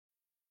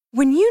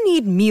When you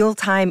need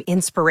mealtime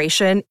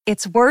inspiration,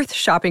 it's worth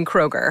shopping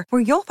Kroger,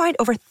 where you'll find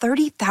over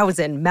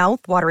 30,000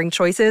 mouth-watering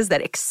choices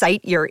that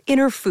excite your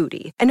inner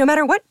foodie. And no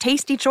matter what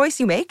tasty choice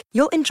you make,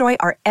 you'll enjoy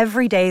our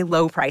everyday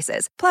low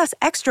prices, plus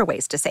extra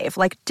ways to save,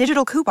 like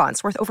digital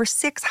coupons worth over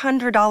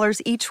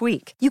 $600 each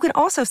week. You can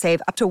also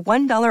save up to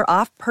 $1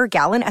 off per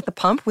gallon at the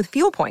pump with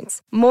fuel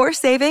points. More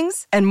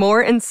savings and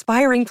more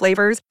inspiring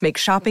flavors make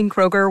shopping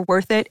Kroger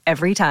worth it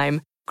every time.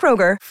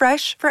 Kroger,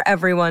 fresh for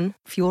everyone.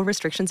 Fuel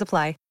restrictions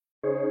apply.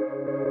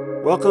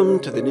 Welcome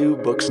to the New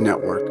Books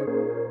Network.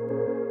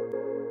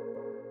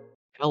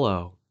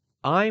 Hello,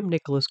 I'm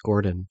Nicholas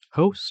Gordon,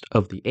 host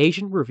of the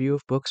Asian Review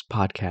of Books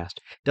podcast,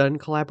 done in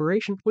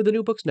collaboration with the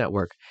New Books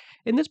Network.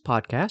 In this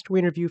podcast, we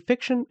interview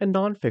fiction and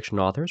nonfiction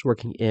authors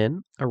working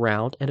in,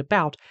 around, and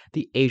about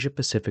the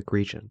Asia-Pacific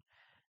region.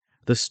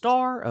 The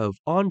star of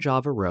On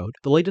Java Road,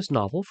 the latest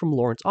novel from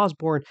Lawrence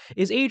Osborne,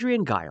 is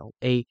Adrian Guile,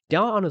 a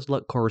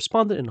down-on-his-luck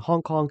correspondent in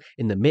Hong Kong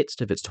in the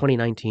midst of its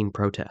 2019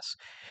 protests.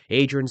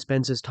 Adrian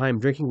spends his time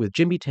drinking with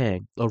Jimmy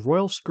Tang, a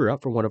royal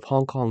screw-up from one of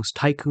Hong Kong's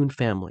tycoon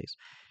families.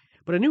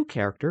 But a new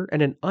character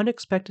and an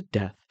unexpected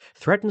death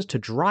threatens to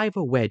drive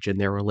a wedge in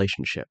their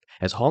relationship,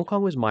 as Hong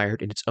Kong is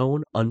mired in its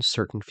own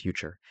uncertain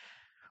future.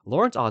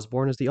 Lawrence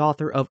Osborne is the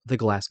author of The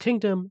Glass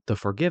Kingdom, The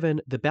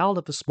Forgiven, The Ballad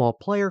of the Small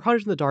Player,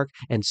 Hunters in the Dark,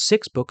 and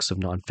 6 books of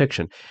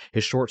nonfiction.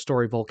 His short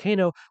story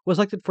Volcano was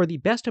selected for the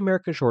Best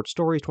American Short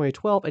Stories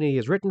 2012, and he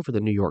has written for the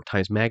New York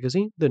Times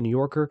Magazine, The New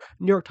Yorker,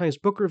 New York Times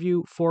Book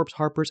Review, Forbes,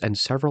 Harper's, and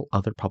several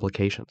other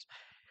publications.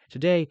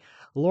 Today,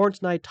 Lawrence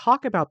and I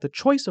talk about the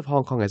choice of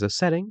Hong Kong as a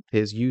setting,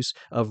 his use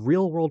of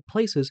real-world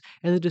places,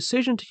 and the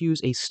decision to use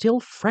a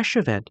still fresh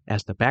event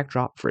as the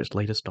backdrop for his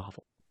latest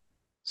novel.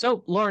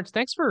 So, Lawrence,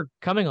 thanks for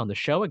coming on the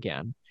show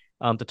again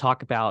to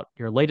talk about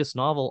your latest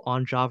novel,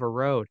 On Java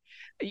Road.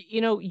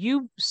 You know,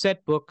 you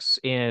set books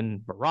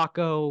in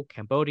Morocco,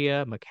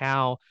 Cambodia,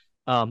 Macau.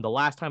 The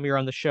last time you were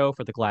on the show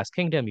for The Glass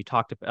Kingdom, you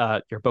talked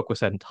about your book was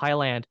set in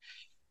Thailand.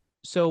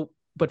 So,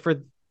 but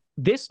for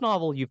this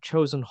novel, you've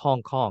chosen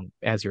Hong Kong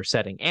as your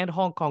setting, and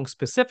Hong Kong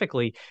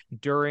specifically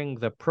during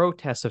the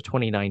protests of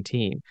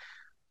 2019.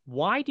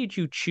 Why did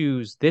you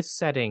choose this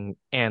setting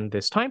and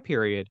this time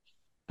period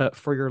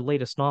for your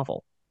latest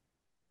novel?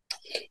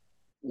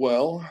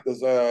 Well,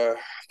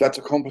 that's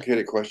a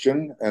complicated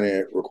question, and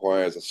it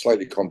requires a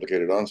slightly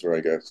complicated answer, I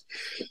guess.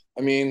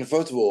 I mean,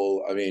 first of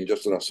all,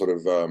 just on a sort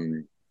of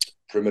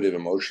primitive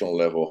emotional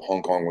level,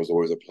 Hong Kong was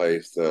always a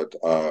place that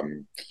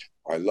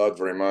I loved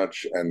very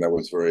much, and that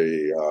was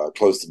very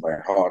close to my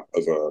heart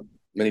over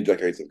many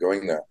decades of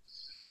going there.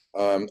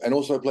 And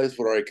also a place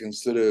where I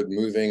considered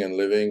moving and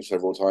living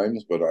several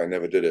times, but I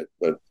never did it.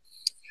 But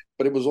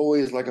it was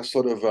always like a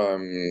sort of I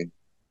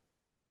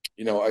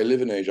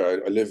live in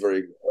Asia. I live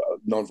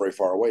not very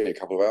far away, a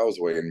couple of hours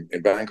away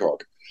in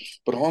Bangkok.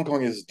 But Hong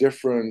Kong is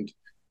different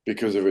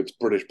because of its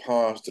British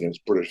past and its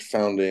British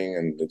founding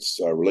and its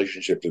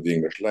relationship to the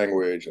English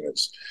language and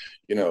its,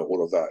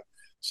 all of that.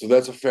 So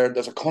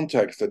that's a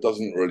context that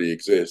doesn't really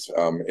exist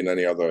in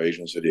any other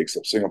Asian city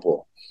except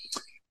Singapore.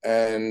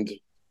 And,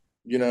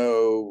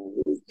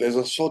 there's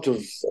a sort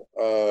of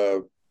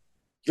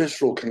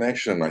visceral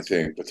connection, I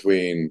think,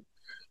 between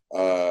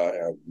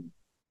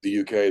the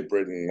UK,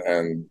 Britain,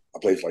 and a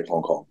place like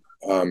Hong Kong,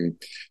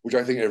 which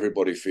I think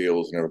everybody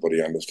feels and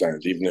everybody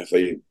understands, even if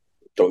they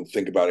don't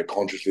think about it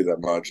consciously that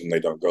much and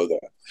they don't go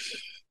there.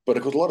 But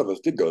of course, a lot of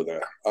us did go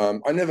there.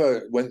 I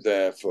never went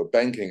there for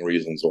banking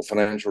reasons or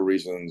financial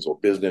reasons or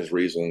business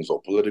reasons or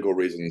political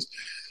reasons.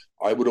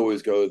 I would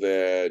always go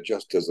there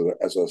just as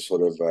a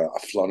sort of a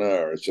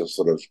flaneur. It's just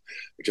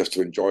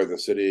to enjoy the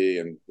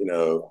city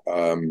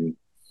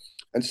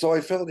and so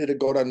I felt it had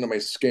got under my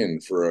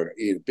skin for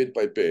bit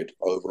by bit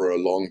over a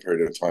long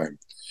period of time.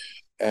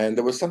 And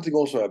there was something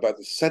also about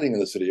the setting of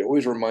the city. It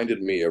always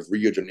reminded me of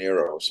Rio de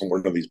Janeiro,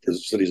 one of these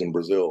cities in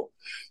Brazil,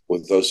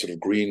 with those sort of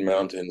green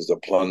mountains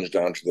that plunge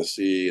down to the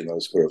sea and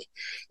those sort of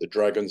the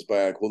Dragon's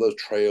Back, all those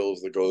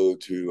trails that go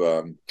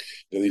to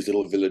these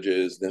little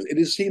villages.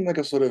 It seemed like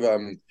a sort of,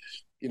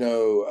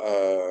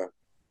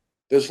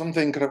 there's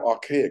something kind of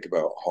archaic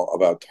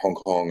about Hong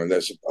Kong, and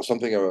there's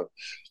something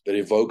that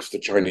evokes the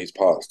Chinese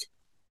past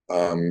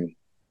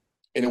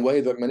in a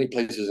way that many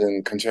places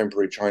in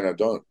contemporary China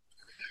don't.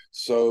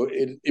 So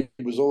it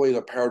was always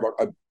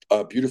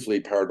a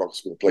beautifully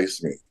paradoxical place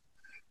to me.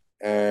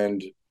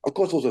 And of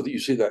course, also that you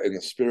see that in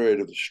the spirit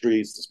of the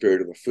streets, the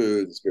spirit of the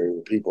food, the spirit of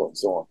the people, and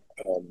so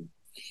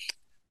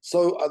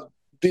on.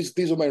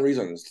 These are my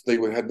reasons. They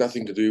had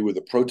nothing to do with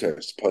the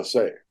protests per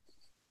se.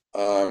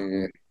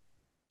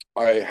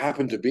 I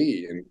happened to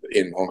be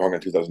in Hong Kong in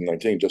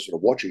 2019, just sort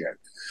of watching it.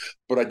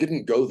 But I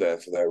didn't go there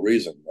for that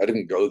reason. I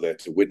didn't go there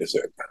to witness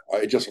it.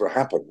 It just sort of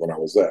happened when I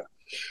was there.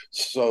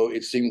 So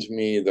it seemed to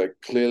me that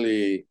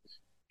clearly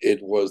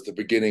it was the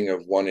beginning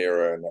of one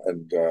era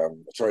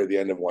the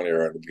end of one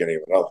era and the beginning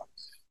of another,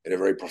 in a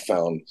very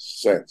profound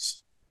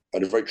sense,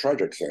 and a very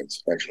tragic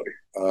sense, actually,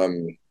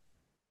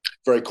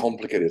 very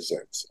complicated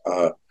sense.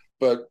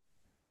 But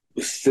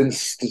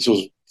since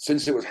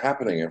it was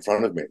happening in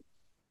front of me,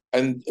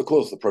 And of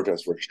course, the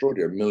protests were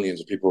extraordinary. Millions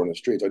of people were in the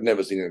streets. I'd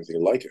never seen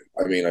anything like it.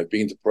 I mean, I've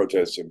been to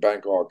protests in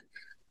Bangkok,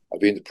 I've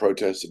been to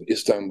protests in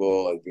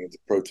Istanbul, I've been to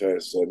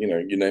protests,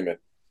 you name it.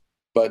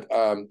 But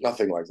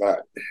nothing like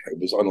that. It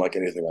was unlike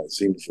anything I'd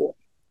seen before.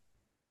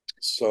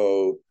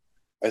 So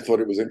I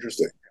thought it was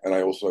interesting. And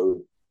I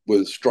also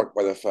was struck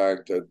by the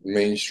fact that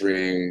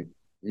mainstream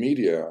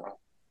media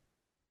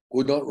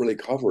were not really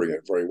covering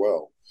it very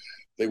well.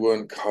 They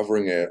weren't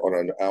covering it on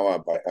an hour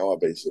by hour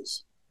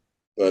basis,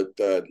 but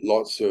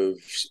lots of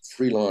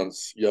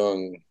freelance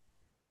young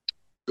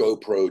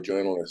GoPro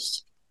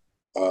journalists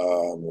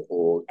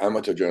or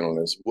amateur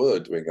journalists were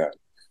doing that.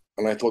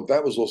 And I thought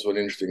that was also an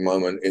interesting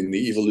moment in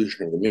the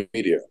evolution of the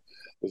media,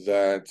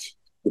 that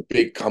the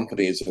big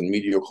companies and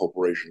media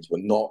corporations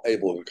were not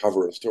able to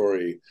cover a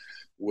story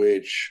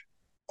which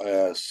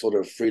a sort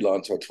of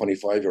freelancer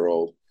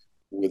 25-year-old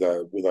with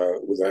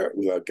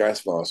a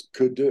gas mask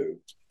could do.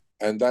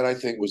 And that, I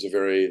think, was a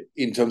very,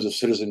 in terms of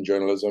citizen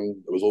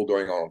journalism, it was all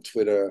going on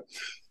Twitter.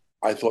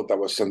 I thought that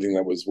was something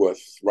that was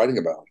worth writing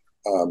about.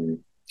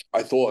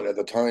 I thought at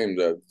the time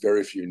that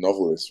very few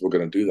novelists were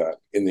going to do that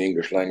in the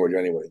English language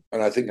anyway.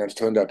 And I think that's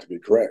turned out to be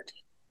correct.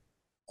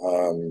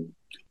 And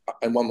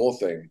one more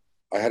thing,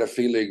 I had a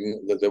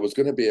feeling that there was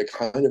going to be a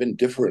kind of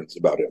indifference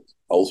about it,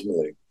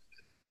 ultimately,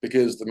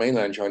 because the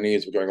mainland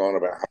Chinese were going on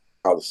about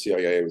how the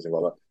CIA was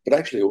involved. But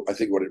actually, I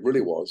think what it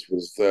really was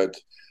that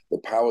the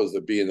powers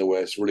that be in the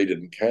West really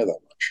didn't care that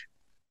much.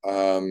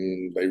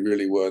 They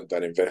really weren't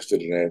that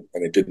invested in it,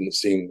 and it didn't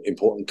seem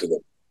important to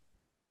them.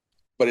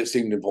 But it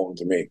seemed important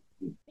to me.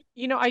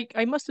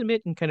 I must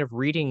admit, in kind of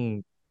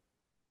reading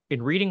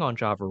on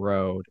Java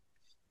Road,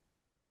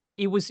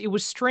 it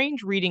was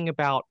strange reading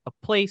about a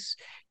place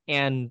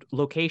and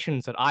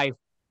locations that I've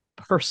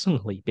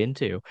personally been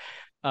to,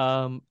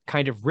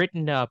 kind of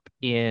written up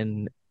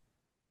in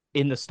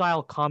the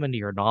style common to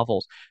your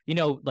novels.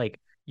 Like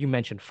you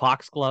mentioned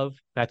Foxglove.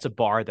 That's a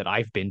bar that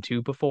I've been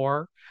to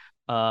before.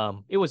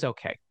 It was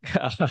okay.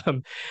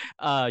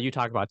 You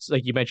talk about,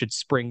 like, you mentioned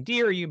Spring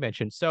Deer, you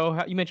mentioned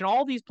Soho, you mentioned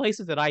all these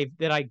places that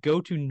I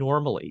go to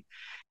normally,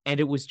 and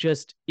it was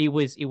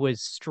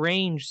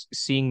strange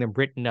seeing them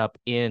written up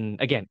in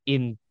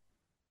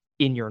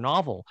your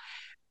novel.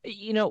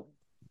 You know,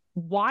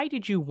 why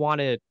did you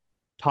want to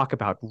talk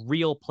about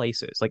real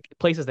places, like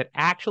places that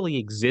actually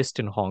exist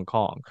in Hong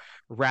Kong,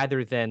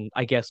 rather than,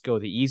 I guess, go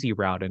the easy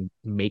route and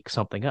make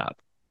something up?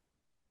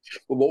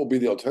 Well, what would be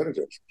the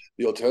alternative?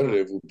 The Mm.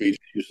 alternative would be,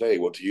 you say,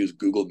 what, to use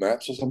Google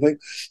Maps or something.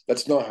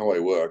 That's not how I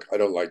work. I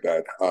don't like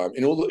that.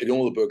 In all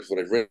the books that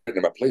I've written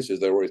about places,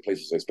 there are always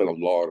places I spend a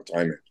lot of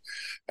time in.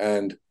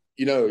 And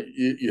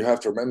you have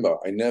to remember,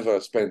 I never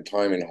spent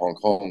time in Hong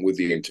Kong with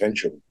the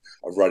intention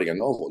of writing a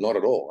novel. Not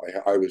at all.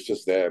 I was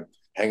just there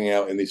hanging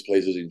out in these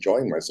places,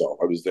 enjoying myself.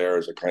 I was there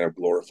as a kind of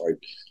glorified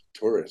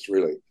tourist,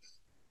 really.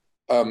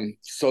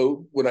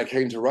 So when I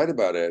came to write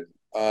about it,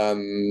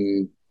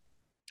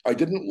 I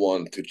didn't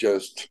want to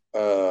just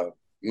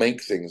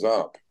make things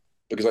up,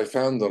 because I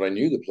found that I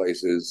knew the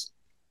places,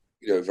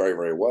 very,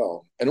 very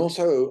well. And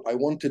also, I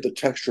wanted the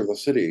texture of the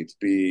city to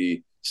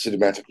be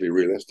cinematically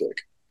realistic,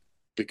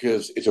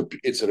 because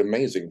it's an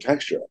amazing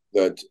texture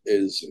that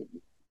is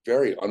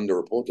very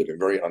underreported and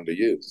very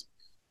underused.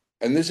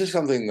 And this is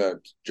something that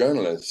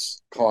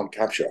journalists can't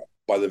capture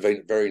by the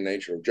very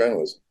nature of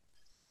journalism.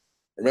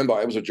 Remember,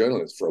 I was a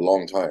journalist for a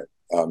long time,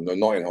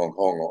 not in Hong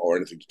Kong or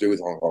anything to do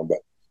with Hong Kong, but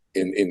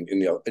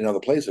in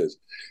other places.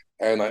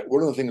 And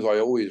one of the things I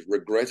always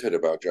regretted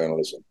about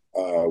journalism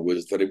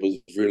was that it was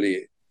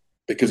really,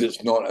 because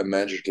it's not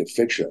imaginative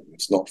fiction,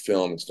 it's not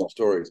film, it's not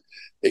stories,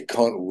 it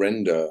can't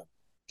render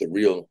the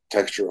real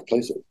texture of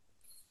places.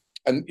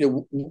 And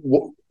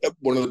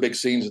one of the big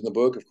scenes in the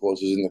book, of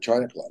course, is in the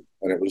China Club,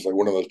 and it was like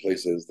one of those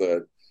places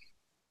that,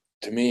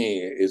 to me,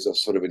 is a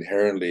sort of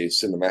inherently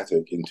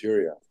cinematic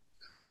interior.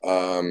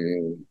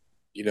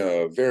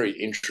 Very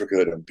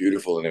intricate and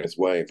beautiful in its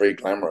way, very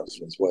glamorous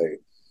in its way.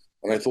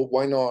 And I thought,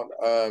 why not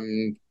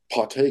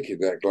partake in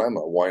that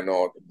glamour? Why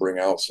not bring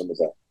out some of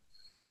that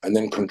and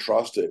then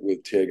contrast it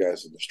with tear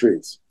gas in the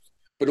streets?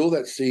 But all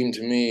that seemed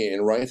to me,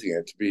 in writing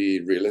it, to be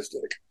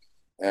realistic.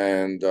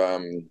 And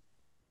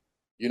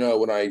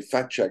when I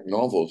fact check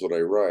novels that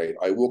I write,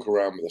 I walk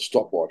around with a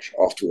stopwatch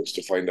afterwards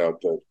to find out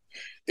that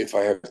if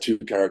I have two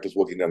characters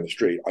walking down the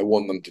street, I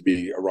want them to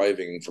be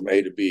arriving from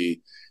A to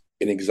B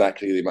in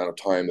exactly the amount of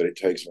time that it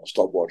takes on a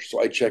stopwatch. So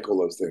I check all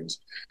those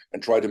things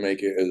and try to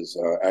make it as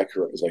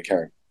accurate as I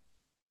can.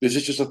 This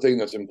is just a thing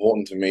that's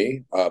important to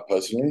me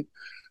personally.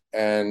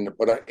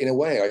 But in a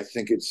way, I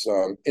think it's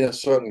in a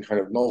certain kind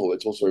of novel,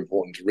 it's also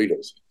important to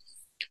readers.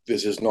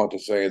 This is not to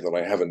say that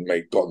I haven't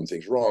gotten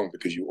things wrong,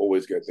 because you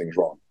always get things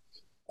wrong.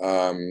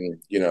 And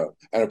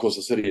of course,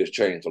 the city has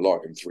changed a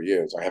lot in 3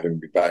 years. I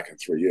haven't been back in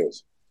 3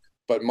 years.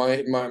 But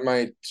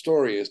my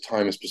story is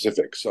time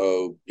specific.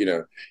 So,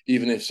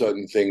 even if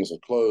certain things are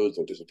closed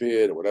or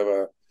disappeared or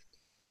whatever,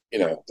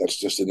 that's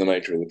just in the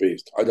nature of the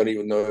beast. I don't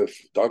even know if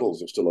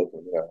Duddles is still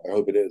open. Yeah, I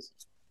hope it is.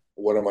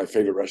 One of my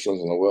favorite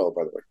restaurants in the world,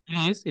 by the way.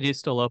 It is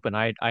still open.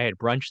 I had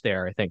brunch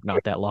there, I think,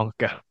 not that long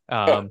ago.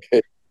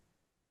 Okay.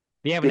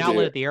 They have an Good to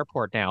outlet hear. at the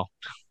airport now.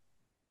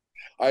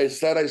 I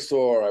said I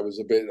saw. I was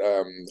a bit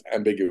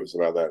ambiguous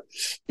about that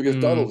because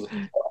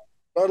Mm,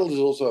 Duddles is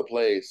also a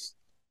place.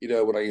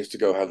 When I used to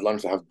go have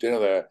lunch or have dinner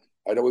there,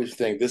 I'd always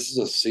think this is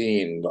a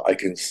scene that I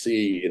can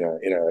see in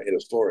a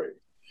story.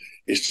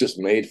 It's just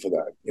made for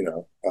that.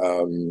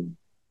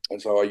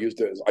 And so I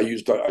used it. I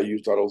used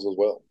Duddles as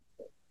well.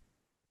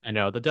 I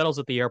know the Duddles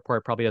at the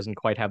airport probably doesn't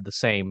quite have the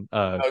same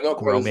No, not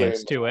quite the romance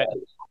same. to it.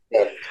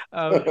 Yeah.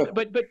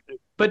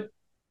 But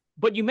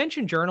but you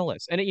mentioned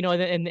journalists, and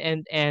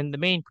and the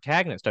main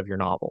protagonist of your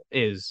novel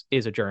is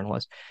a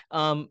journalist.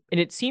 And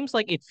it seems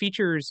like it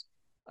features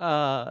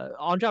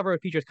On Job Road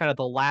features kind of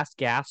the last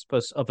gasp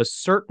of a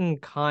certain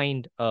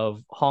kind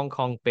of Hong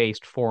Kong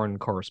based foreign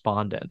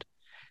correspondent.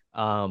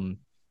 Um,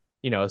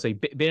 so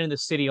been in the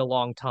city a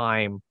long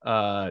time,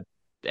 an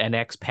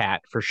expat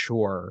for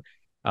sure.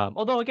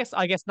 Although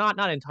I guess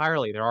not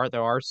entirely. There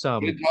are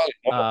some Entirely.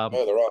 No, um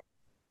no, there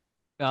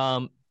are.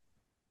 um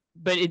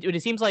but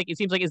it seems like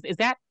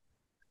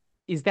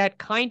is that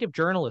kind of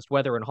journalist,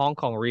 whether in Hong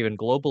Kong or even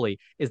globally,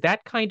 is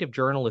that kind of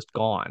journalist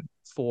gone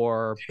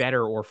for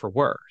better or for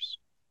worse?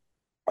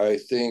 I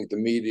think the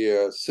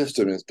media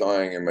system is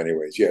dying in many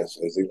ways. Yes,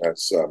 I think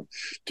that's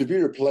to be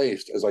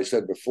replaced, as I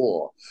said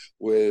before,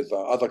 with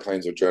other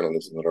kinds of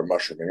journalism that are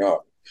mushrooming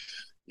up.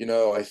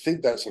 I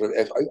think that sort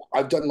of.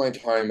 I've done my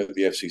time at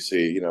the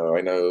FCC.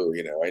 I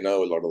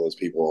know a lot of those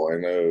people. I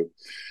know,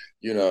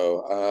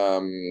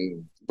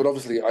 but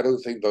obviously, I don't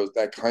think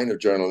that kind of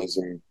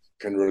journalism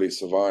can really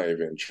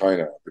survive in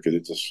China because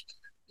it's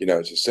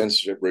a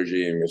censorship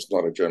regime. It's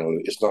not a journal.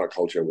 It's not a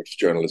culture which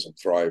journalism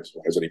thrives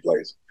or has any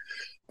place.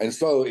 And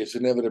so it's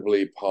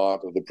inevitably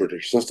part of the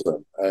British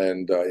system.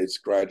 And it's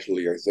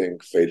gradually, I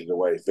think, fading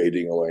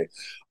away.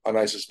 And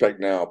I suspect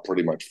now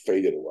pretty much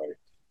faded away.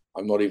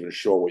 I'm not even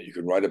sure what you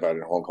can write about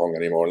in Hong Kong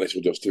anymore, unless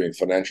you're just doing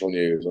financial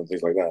news and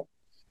things like that.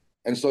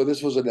 And so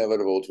this was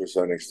inevitable to a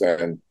certain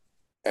extent.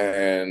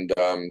 And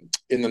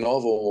in the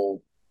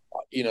novel,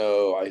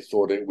 I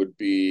thought it would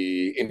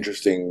be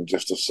interesting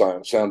just to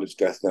sound its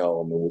death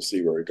knell, and we'll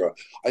see where it goes.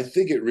 I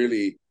think it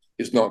really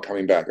is not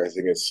coming back. I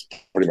think it's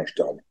pretty much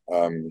done.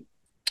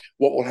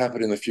 What will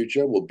happen in the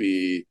future will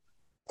be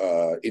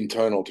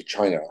internal to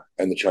China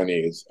and the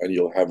Chinese, and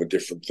you'll have a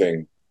different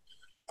thing.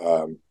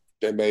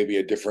 There may be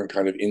a different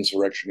kind of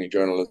insurrectionary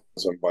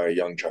journalism by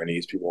young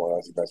Chinese people, and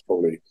I think that's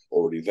probably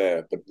already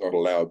there, but not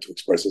allowed to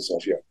express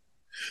itself yet.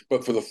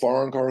 But for the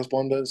foreign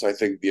correspondents, I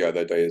think, yeah,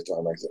 their day is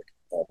done, I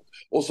think.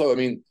 Also, I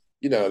mean,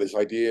 this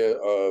idea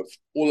of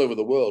all over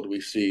the world,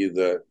 we see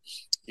that,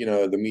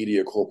 the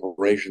media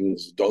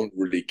corporations don't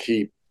really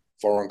keep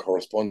foreign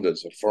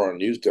correspondents at foreign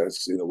news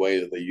desks in the way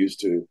that they used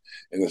to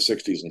in the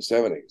 60s and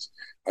 70s.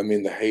 I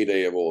mean, the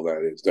heyday of all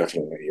that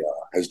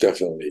has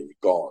definitely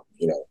gone.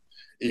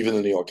 Even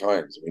the New York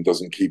Times, I mean,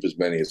 doesn't keep as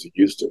many as it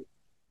used to.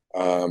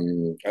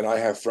 And I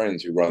have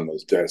friends who run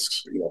those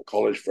desks,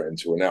 college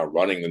friends who are now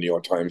running the New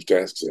York Times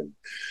desks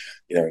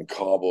in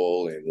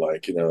Kabul, in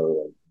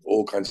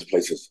all kinds of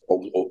places,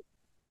 or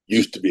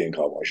used to be in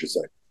Kabul, I should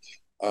say.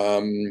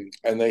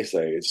 And they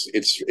say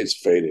it's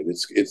faded.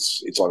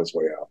 It's on its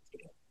way out.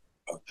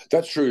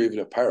 That's true even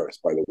of Paris,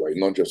 by the way,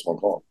 not just Hong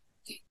Kong.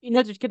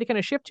 Just to kind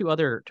of shift to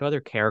other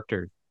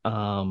characters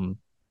in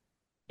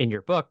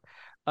your book.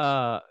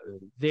 Uh,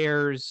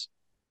 there's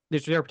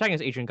their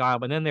protagonist Agent Guile,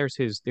 but then there's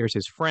his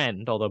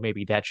friend, although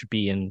maybe that should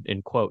be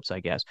in quotes, I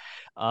guess.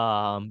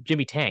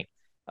 Jimmy Tang,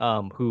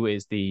 who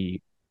is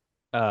the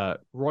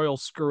royal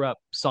screw up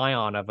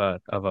scion of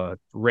a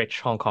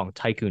rich Hong Kong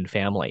tycoon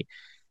family.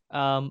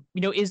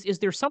 Is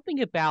there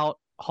something about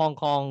Hong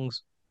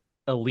Kong's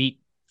elite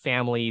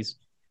families,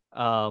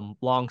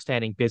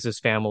 long-standing business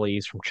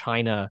families from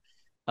China,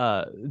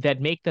 that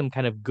make them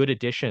kind of good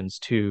additions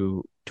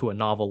to a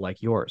novel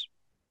like yours?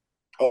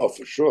 Oh,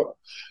 for sure.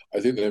 I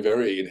think they're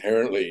very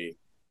inherently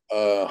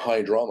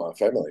high drama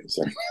families.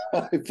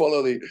 I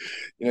follow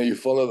you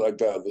follow like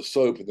the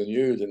soap and the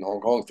news in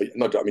Hong Kong for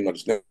not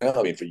just now,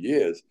 I mean for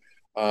years.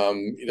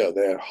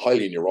 They're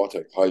highly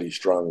neurotic, highly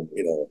strung.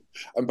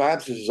 And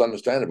perhaps this is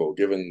understandable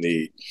given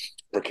the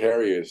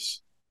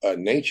precarious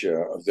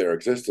nature of their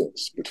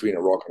existence between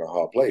a rock and a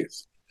hard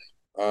place.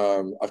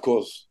 Of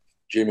course,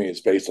 Jimmy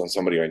is based on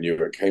somebody I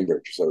knew at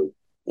Cambridge, so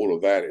all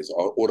of that is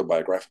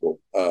autobiographical.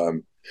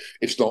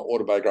 It's not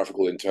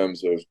autobiographical in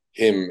terms of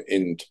him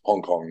in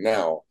Hong Kong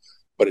now,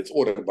 but it's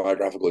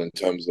autobiographical in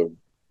terms of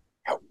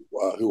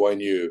who I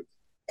knew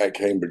at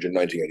Cambridge in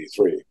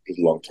 1983, which was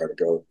a long time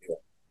ago.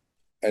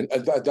 And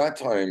at that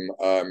time,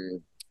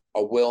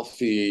 a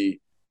wealthy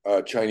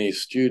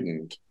Chinese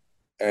student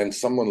and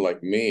someone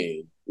like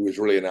me, who was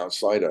really an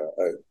outsider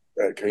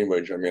at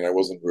Cambridge. I mean, I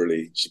wasn't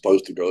really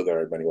supposed to go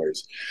there in many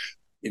ways.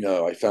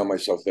 I found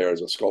myself there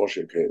as a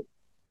scholarship kid.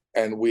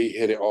 And we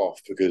hit it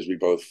off because we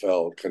both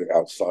felt kind of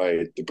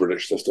outside the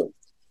British system,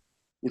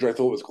 which I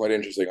thought was quite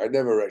interesting. I'd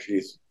never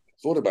actually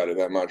thought about it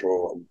that much,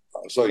 or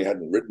certainly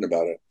hadn't written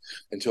about it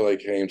until I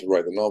came to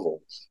write the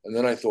novel. And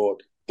then I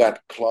thought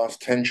that class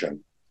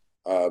tension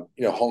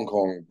Hong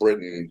Kong,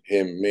 Britain,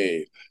 him,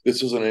 me.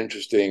 This was an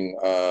interesting,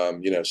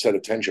 set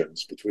of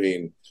tensions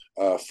between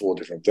four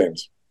different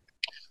things.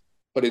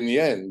 But in the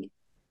end,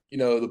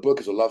 the book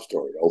is a love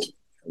story. Ultimately,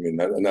 I mean,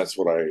 and that's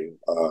what I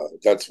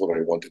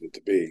wanted it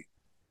to be.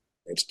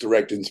 Its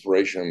direct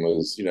inspiration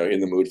was, In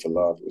the Mood for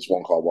Love. It was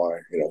Wong Kar-wai.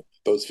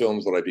 Those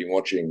films that I've been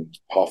watching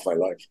half my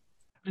life.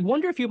 I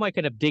wonder if you might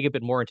kind of dig a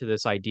bit more into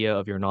this idea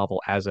of your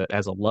novel as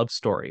a love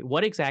story.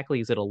 What exactly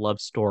is it a love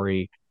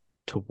story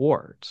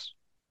towards?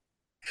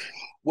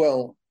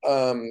 Well,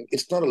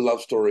 it's not a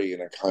love story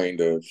in a kind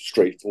of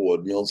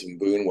straightforward Milton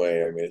Boone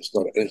way. I mean, it's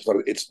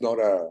not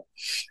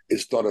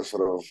a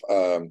sort of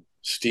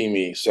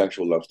steamy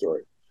sensual love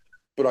story.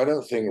 But I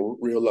don't think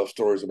real love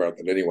stories are about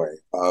that anyway.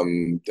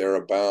 They're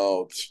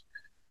about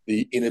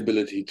the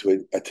inability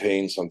to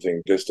attain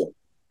something distant.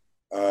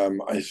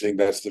 I think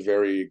that's the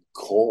very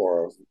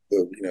core of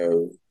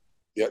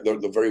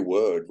the very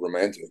word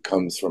romantic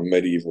comes from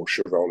medieval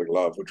chivalric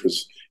love, which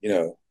was,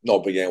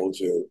 not being able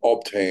to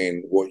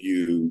obtain what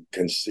you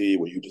can see,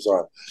 what you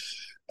desire.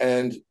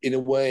 And in a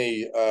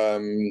way,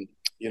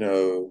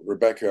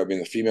 Rebecca, I mean,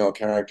 the female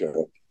character,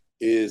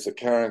 is a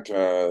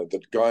character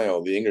that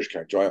Guile, the English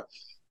character, Guile,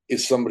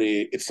 it's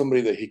somebody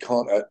that he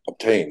can't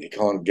obtain. He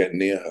can't get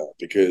near her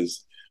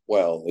because,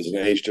 well, there's an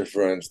age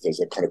difference, there's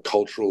a kind of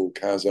cultural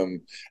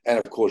chasm, and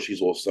of course,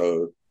 she's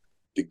also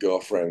the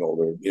girlfriend or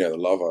the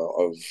lover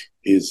of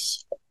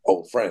his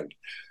old friend,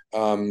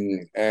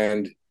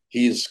 and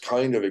he's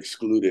kind of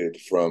excluded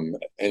from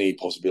any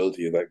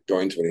possibility of that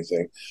going to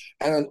anything.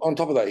 And on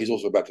top of that, he's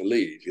also about to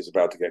leave. He's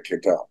about to get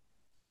kicked out.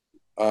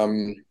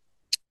 Um,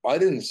 I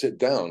didn't sit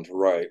down to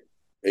write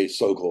a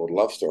so-called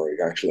love story,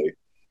 actually,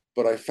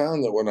 but I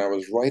found that when I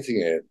was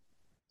writing it,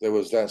 there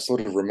was that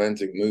sort of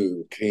romantic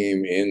mood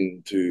came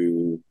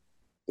into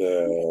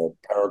the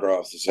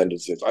paragraphs, the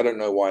sentences. I don't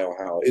know why or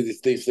how.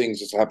 These things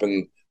just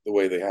happen the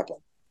way they happen.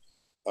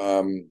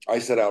 I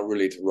set out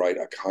really to write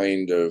a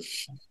kind of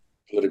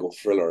political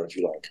thriller, if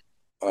you like.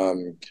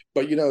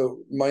 But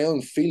my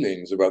own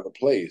feelings about the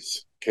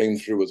place came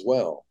through as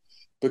well,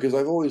 because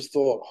I've always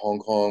thought Hong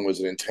Kong was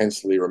an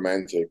intensely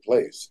romantic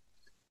place.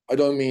 I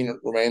don't mean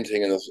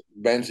romantic in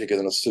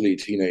a silly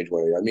teenage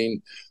way. I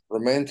mean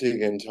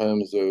romantic in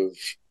terms of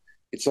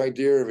its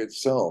idea of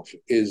itself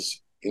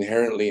is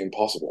inherently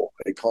impossible.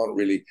 It can't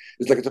really.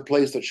 It's like it's a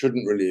place that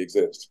shouldn't really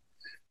exist.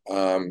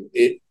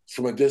 It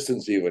from a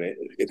distance even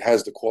it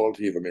has the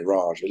quality of a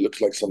mirage. It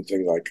looks like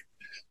something like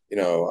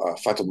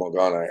Fata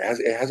Morgana.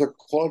 It has a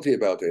quality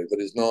about it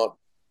that is not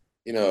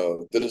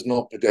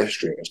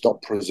pedestrian. It's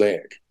not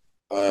prosaic.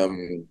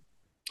 Um,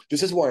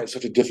 this is why it's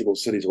such a difficult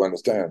city to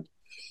understand.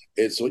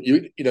 It's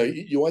you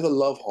either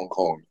love Hong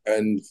Kong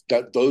and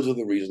that those are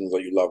the reasons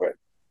that you love it,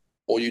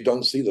 or you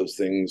don't see those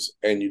things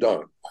and you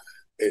don't.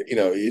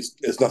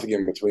 It's nothing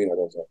in between. I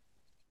don't think.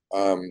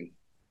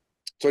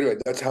 So anyway,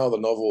 that's how the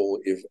novel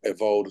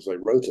evolved as I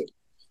wrote it,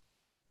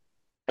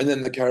 and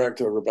then the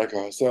character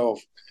Rebecca herself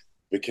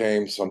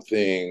became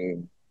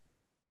something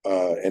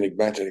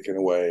enigmatic in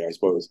a way, I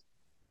suppose.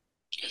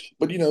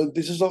 But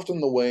this is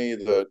often the way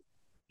that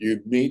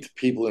you meet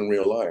people in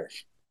real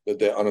life, that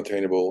they're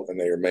unattainable and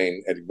they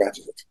remain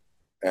enigmatic.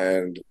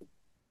 And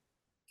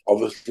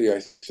obviously, I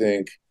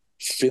think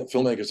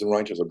filmmakers and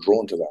writers are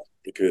drawn to that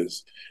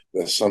because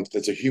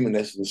there's a human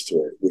essence to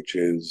it, which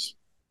is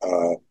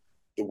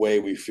the way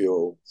we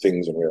feel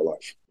things in real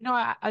life.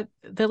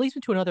 That leads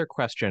me to another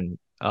question,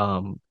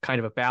 kind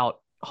of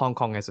about Hong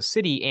Kong as a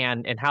city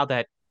and how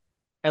that,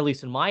 at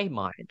least in my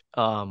mind,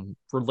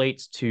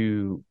 relates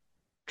to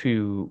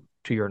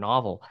your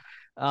novel.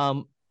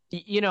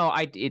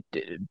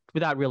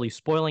 Without really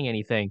spoiling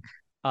anything,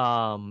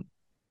 um,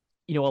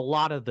 a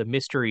lot of the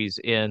mysteries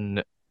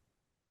in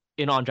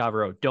On Java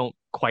Road don't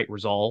quite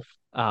resolve.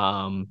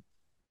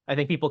 I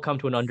think people come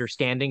to an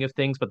understanding of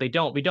things, but they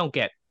don't. We don't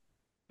get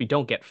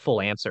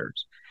full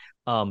answers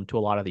to a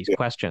lot of these Yeah,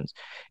 questions.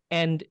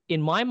 And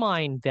in my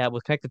mind, that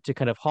was connected to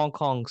kind of Hong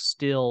Kong's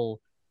still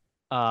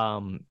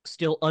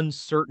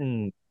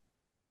uncertain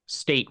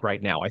state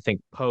right now. I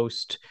think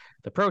post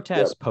the yeah,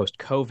 protests, post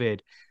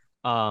COVID,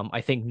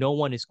 I think no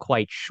one is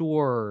quite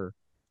sure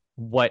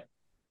what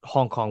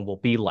Hong Kong will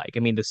be like. I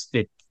mean,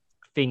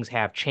 things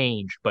have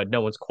changed, but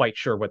no one's quite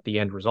sure what the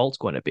end result's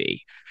going to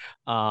be.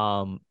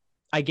 Um,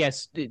 I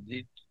guess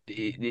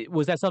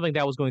was that something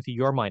that was going through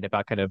your mind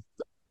about kind yeah. of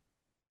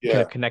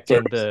Very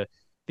connecting the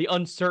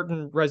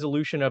uncertain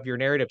resolution of your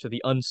narrative to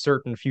the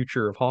uncertain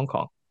future of Hong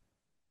Kong?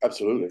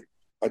 absolutely.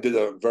 I did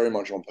that very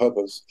much on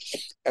purpose.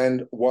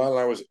 And while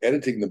I was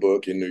editing the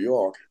book in New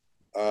York,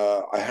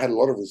 I had a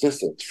lot of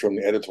resistance from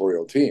the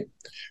editorial team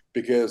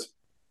because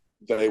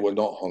they were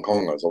not Hong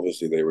Kongers.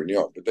 Obviously, they were in New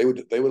York, but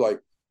they were like,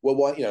 well,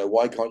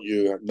 why can't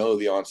you know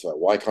the answer?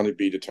 Why can't it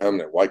be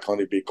determinate? Why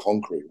can't it be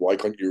concrete? Why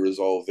can't you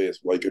resolve this?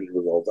 Why couldn't you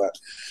resolve that?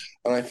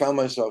 And I found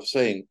myself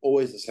saying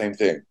always the same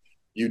thing.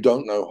 You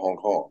don't know Hong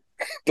Kong,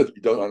 that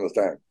you don't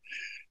understand.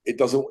 It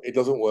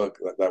doesn't work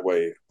that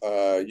way.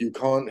 You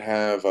can't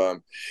have.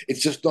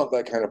 It's just not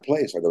that kind of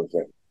place. I don't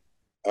think.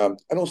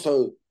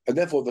 And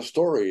therefore, the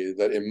story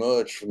that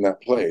emerged from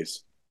that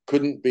place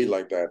couldn't be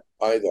like that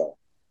either.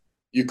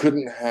 You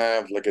couldn't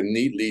have like a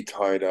neatly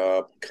tied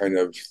up kind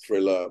of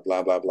thriller,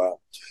 blah, blah, blah.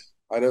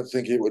 I don't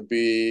think it would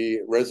be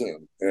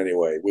resonant in any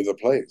way with a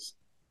place.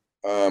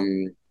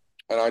 Um,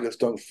 and I just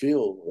don't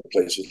feel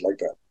places like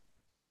that.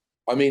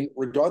 I mean,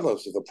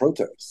 regardless of the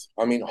protests,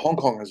 I mean, Hong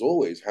Kong has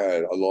always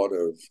had a lot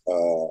of,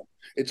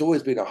 it's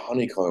always been a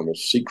honeycomb of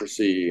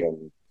secrecy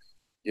and,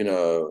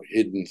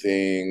 hidden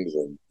things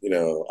and,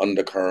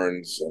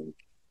 undercurrents and,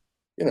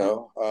 you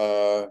know,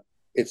 uh,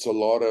 it's a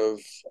lot of,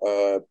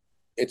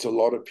 it's a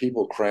lot of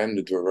people crammed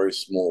into a very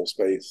small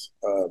space.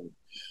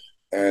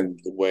 And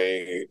the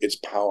way its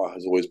power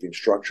has always been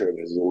structured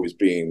has always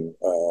been,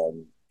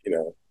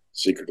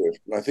 secretive.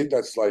 And I think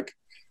that's like,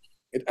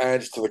 it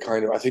adds to the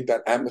kind of, I think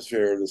that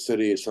atmosphere of the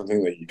city is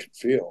something that you can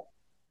feel.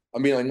 I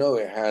mean, I know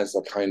it has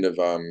a kind of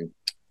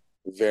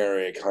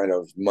very kind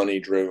of money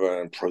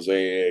driven,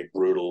 prosaic,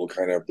 brutal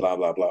kind of blah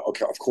blah blah.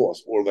 Okay, of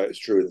course, all of that is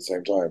true at the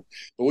same time.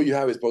 But what you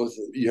have is both.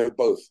 You have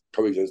both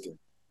coexisting.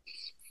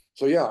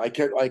 So yeah, I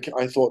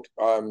thought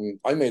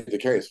I made the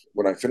case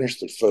when I finished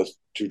the first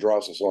two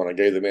drafts I saw, and I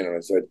gave them in, and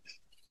I said,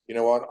 you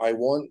know what, I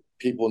want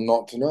people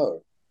not to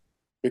know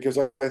because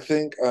I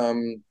think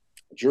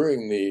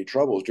during the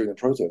troubles, during the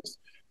protests,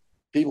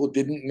 people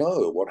didn't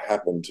know what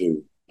happened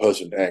to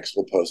person X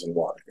or person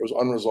Y. It was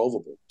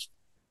unresolvable,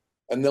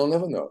 and they'll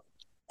never know.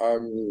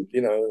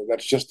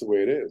 That's just the way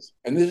it is.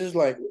 And this is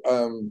like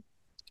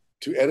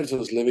to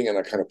editors living in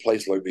a kind of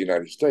place like the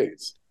United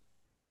States,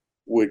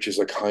 which is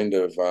a kind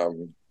of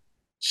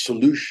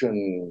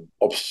solution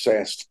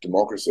obsessed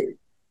democracy.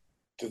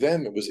 To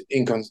them, it was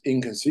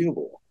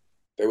inconceivable.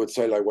 They would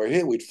say, like, well,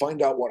 here, we'd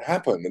find out what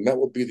happened, and that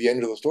would be the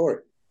end of the story.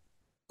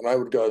 And I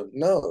would go,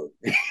 no,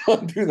 you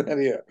can't do that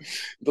here.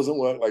 It doesn't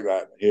work like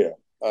that here.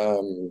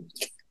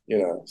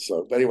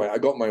 So but anyway, I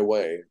got my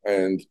way,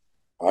 and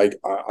I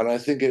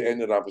think it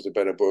ended up as a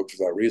better book for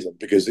that reason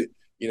because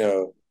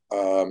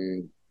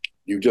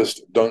you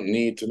just don't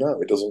need to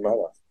know. It doesn't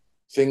matter.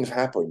 Things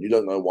happen. You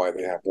don't know why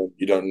they happen.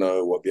 You don't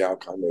know what the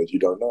outcome is. You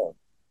don't know.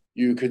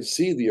 You can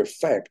see the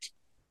effect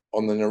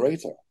on the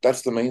narrator.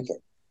 That's the main thing.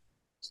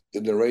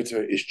 The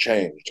narrator is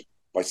changed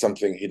by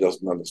something he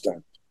doesn't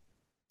understand.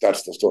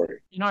 That's the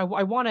story. I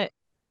want to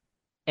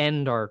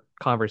end our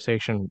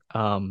conversation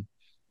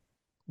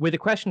with a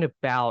question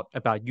about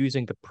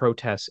using the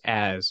protests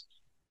as,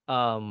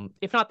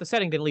 if not the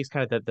setting, then at least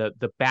kind of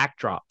the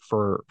backdrop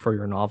for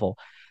your novel.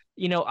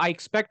 I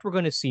expect we're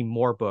going to see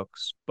more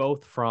books,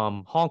 both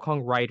from Hong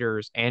Kong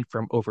writers and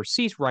from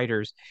overseas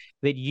writers,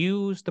 that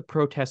use the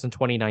protests in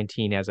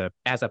 2019 as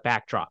a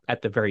backdrop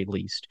at the very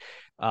least.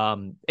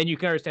 And you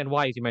can understand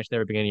why, as you mentioned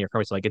there at the beginning of your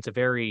conversation, like it's a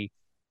very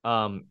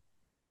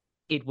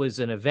it was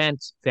an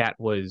event that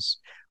was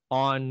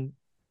on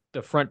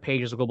the front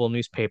pages of global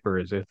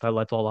newspapers. It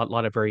led a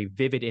lot of very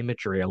vivid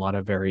imagery, a lot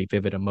of very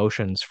vivid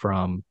emotions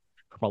from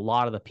a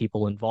lot of the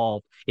people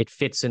involved. It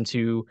fits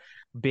into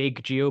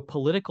big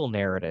geopolitical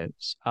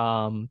narratives,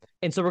 and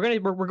so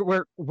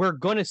we're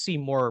gonna see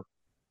more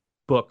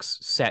books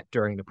set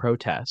during the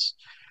protests.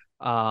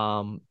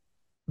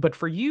 But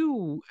for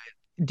you,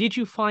 did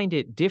you find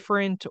it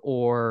different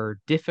or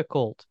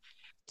difficult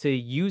to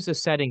use a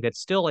setting that's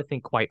still, I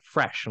think, quite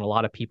fresh in a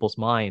lot of people's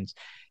minds,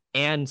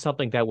 and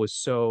something that was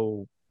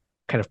so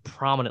kind of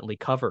prominently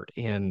covered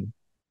in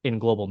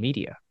global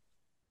media?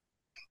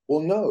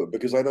 Well, no,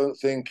 because I don't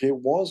think it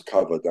was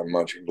covered that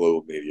much in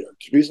global media.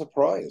 To be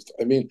surprised.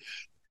 I mean,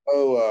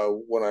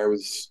 when I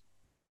was,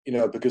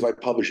 because I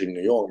publish in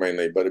New York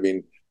mainly, but I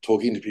mean,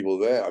 talking to people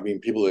there, I mean,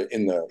 people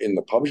in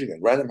the publishing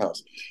and Random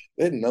House,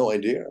 they had no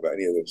idea about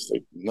any of this.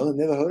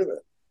 Never heard of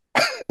it.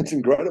 It's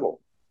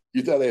incredible.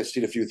 You thought they had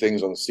seen a few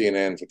things on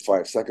CNN for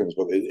 5 seconds,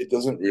 but it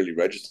doesn't really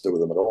register with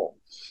them at all.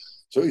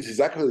 So it's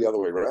exactly the other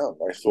way around.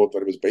 I thought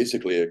that it was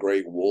basically a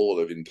great wall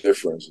of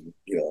indifference, and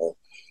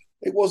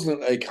it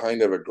wasn't a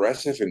kind of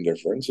aggressive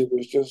indifference. It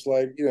was just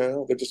like,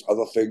 they're just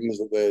other things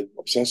that they're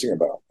obsessing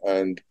about.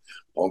 And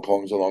Hong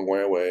Kong's a long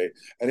way away.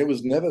 And it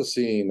was never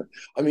seen.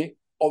 I mean,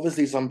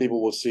 obviously, some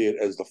people will see it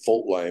as the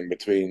fault line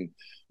between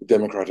the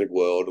democratic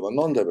world and the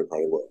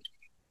non-democratic world,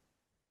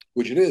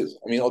 which it is.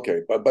 I mean,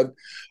 okay, but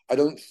I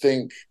don't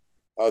think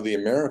the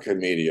American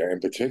media in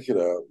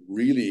particular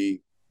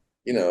really,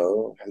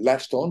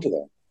 latched onto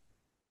that.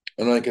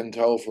 And I can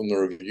tell from the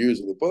reviews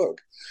of the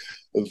book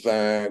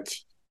that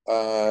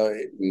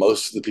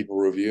most of the people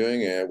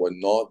reviewing it were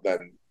not that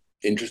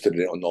interested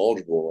in it or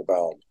knowledgeable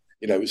about,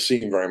 it was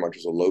seen very much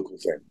as a local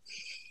thing.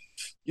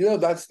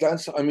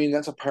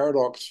 That's a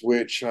paradox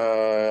which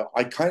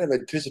I kind of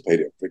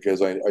anticipated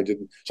because I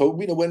didn't. So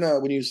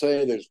when you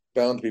say there's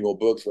bound to be more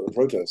books for the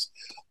protests,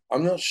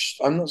 I'm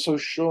not so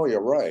sure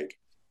you're right.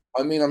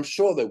 I mean, I'm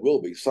sure there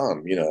will be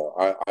some.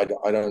 I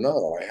don't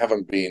know. I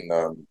haven't been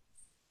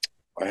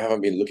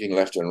looking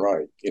left and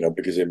right.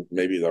 Because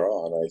maybe there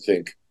are, and I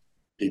think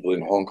people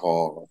in Hong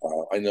Kong.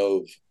 I know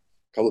of a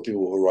couple of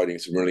people who are writing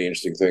some really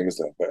interesting things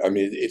there. But I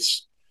mean,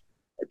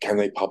 can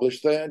they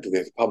publish there? Do they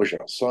have to publish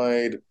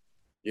outside?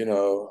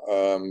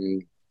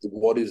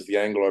 What is the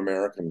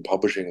Anglo-American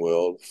publishing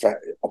world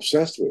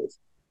obsessed with?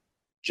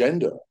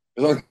 Gender.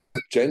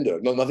 gender,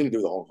 no, nothing to do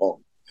with Hong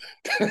Kong.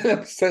 I'm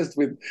obsessed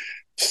with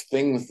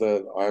things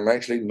that I'm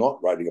actually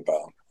not writing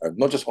about,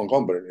 not just Hong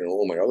Kong, but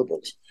all my other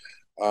books.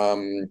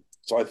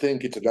 So I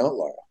think it's an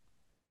outlier,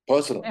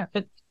 personally. Yeah,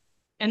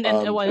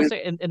 well, I'll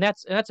say, and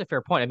that's a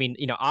fair point. I mean,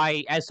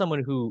 I, as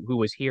someone who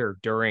was here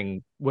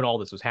during when all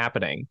this was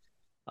happening,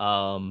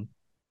 um,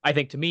 I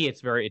think to me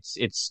it's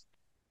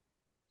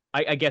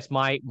I guess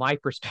my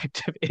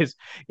perspective is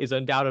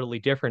undoubtedly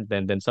different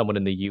than someone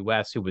in the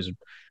U.S. who was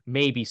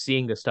maybe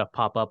seeing this stuff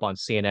pop up on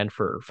CNN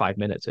for 5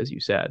 minutes, as you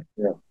said.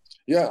 Yeah,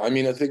 yeah. I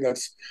mean, I think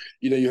that's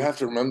you have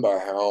to remember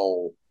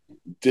how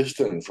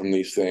distant from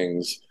these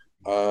things,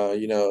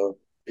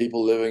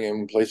 people living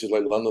in places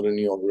like London and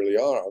New York really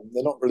are.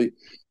 They're not really.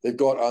 They've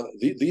got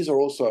these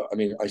are also. I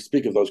mean, I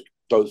speak of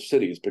those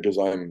cities because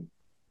I'm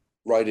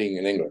writing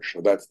in English.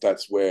 So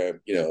that's where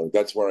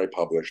that's where I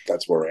publish.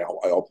 That's where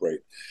I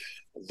operate.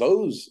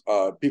 Those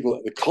people,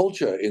 the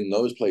culture in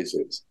those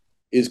places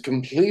is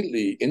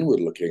completely inward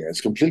looking.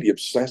 It's completely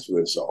obsessed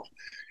with itself.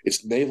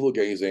 It's navel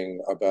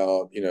gazing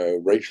about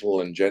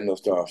racial and gender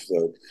stuff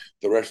that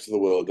the rest of the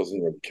world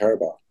doesn't really care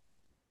about.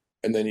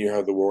 And then you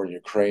have the war in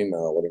Ukraine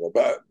now, whatever.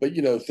 But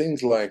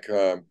things like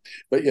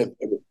but yeah,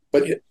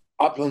 but yeah,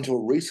 up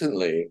until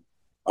recently,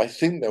 I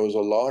think there was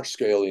a large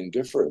scale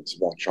indifference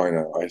about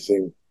China. I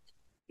think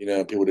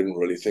people didn't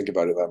really think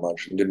about it that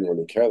much and didn't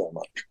really care that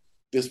much.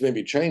 This may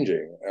be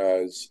changing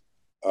as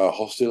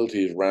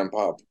hostilities ramp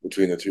up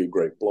between the two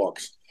great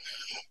blocs.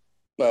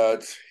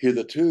 But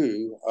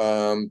hitherto,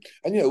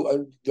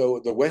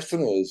 the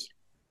Westerners,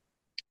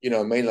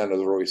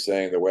 mainlanders are always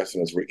saying the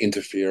Westerners were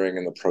interfering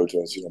in the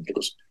protests,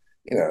 because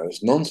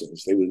it's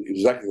nonsense. It was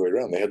exactly the way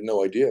around. They had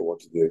no idea what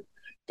to do.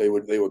 They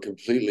were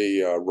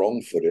completely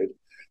wrong-footed.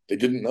 They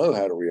didn't know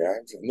how to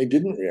react, and they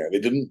didn't react.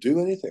 They didn't do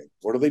anything.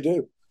 What did they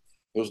do?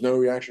 There was no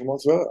reaction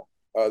whatsoever.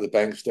 The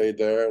bank stayed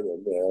there.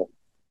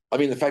 I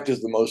mean, the fact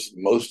is,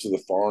 most of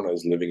the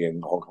foreigners living in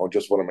Hong Kong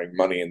just want to make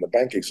money in the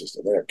banking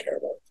system. They don't care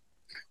about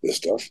this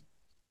stuff.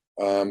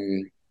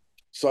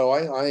 So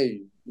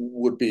I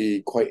would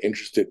be quite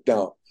interested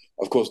now.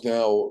 Of course,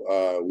 now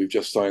we've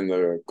just signed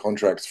the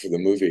contracts for the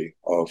movie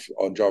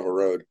on Java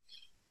Road.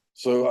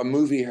 So a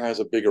movie has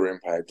a bigger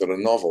impact than a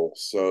novel.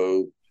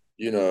 So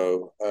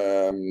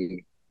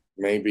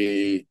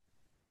maybe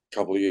a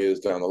couple of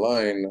years down the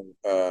line,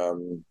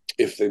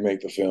 if they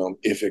make the film,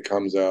 if it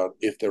comes out,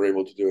 if they're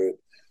able to do it,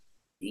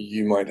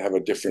 you might have a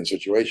different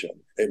situation.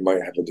 It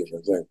might have a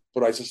different thing.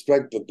 But I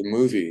suspect that the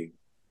movie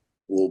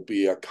will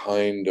be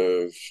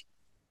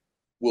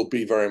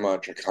very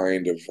much a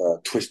kind of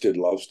twisted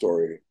love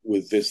story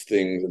with this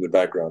thing in the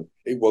background.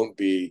 It won't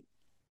be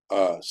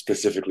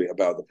specifically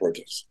about the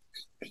protests.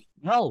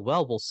 Well,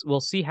 we'll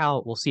see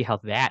how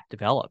that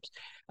develops.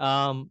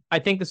 I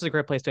think this is a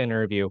great place to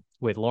interview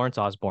with Lawrence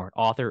Osborne,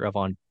 author of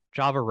On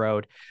Java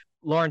Road.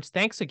 Lawrence,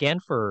 thanks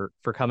again for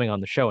coming on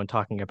the show and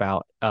talking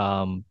about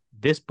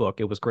this book.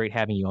 It was great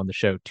having you on the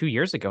show 2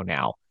 years ago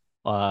now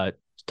to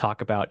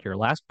talk about your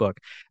last book.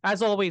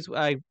 As always,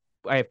 I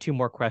have two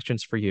more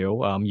questions for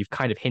you. You've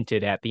kind of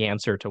hinted at the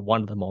answer to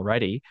one of them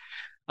already.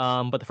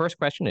 But the first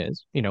question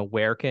is,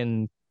 where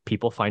can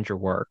people find your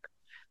work?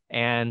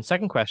 And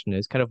second question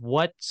is kind of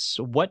what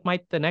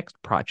might the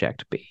next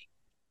project be?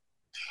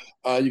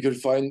 You can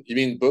find, you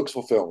mean books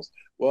or films?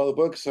 Well, the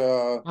books.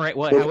 All right.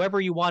 Well, however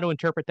you want to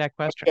interpret that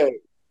question. Okay.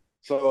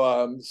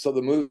 So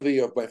the movie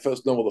of my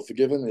first novel, The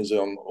Forgiven, is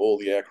on all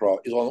the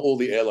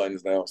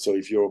airlines now. So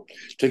if you're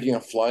taking a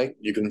flight,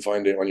 you can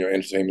find it on your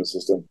entertainment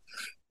system.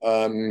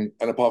 And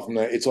apart from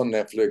that, it's on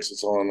Netflix,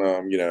 it's on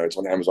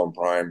Amazon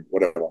Prime,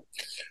 whatever.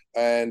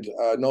 And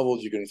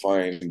novels you can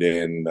find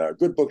in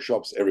good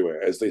bookshops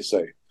everywhere, as they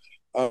say.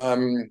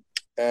 And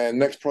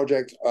next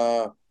project,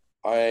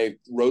 I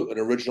wrote an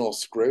original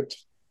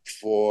script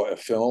for a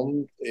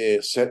film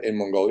set in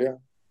Mongolia.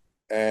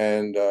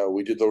 And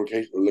we did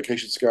the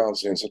location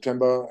scouts in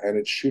September, and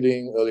it's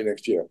shooting early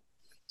next year.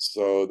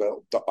 So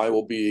that I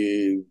will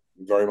be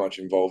very much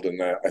involved in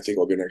that. I think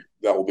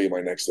that will be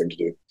my next thing to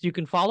do. You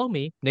can follow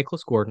me,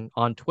 Nicholas Gordon,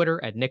 on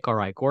Twitter at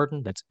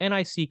NickRIGordon. That's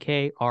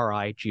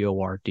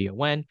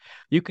NickRIGordon.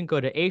 You can go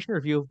to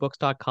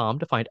AsianReviewOfBooks.com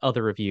to find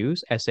other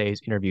reviews,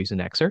 essays, interviews, and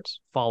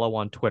excerpts. Follow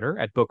on Twitter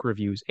at Book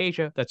Reviews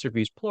Asia. That's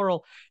reviews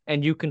plural.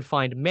 And you can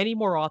find many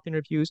more author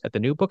interviews at the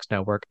New Books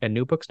Network and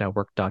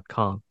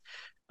newbooksnetwork.com.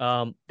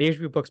 The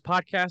Asian Review Books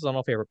podcast is on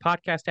all favorite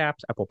podcast apps,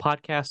 Apple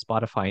Podcasts,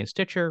 Spotify, and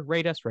Stitcher.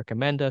 Rate us,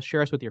 recommend us,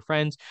 share us with your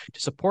friends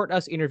to support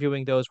us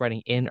interviewing those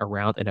writing in,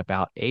 around, and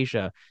about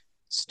Asia.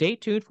 Stay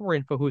tuned for more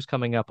info who's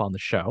coming up on the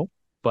show.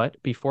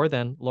 But before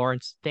then,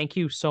 Lawrence, thank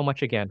you so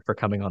much again for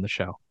coming on the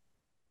show.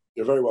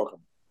 You're very welcome.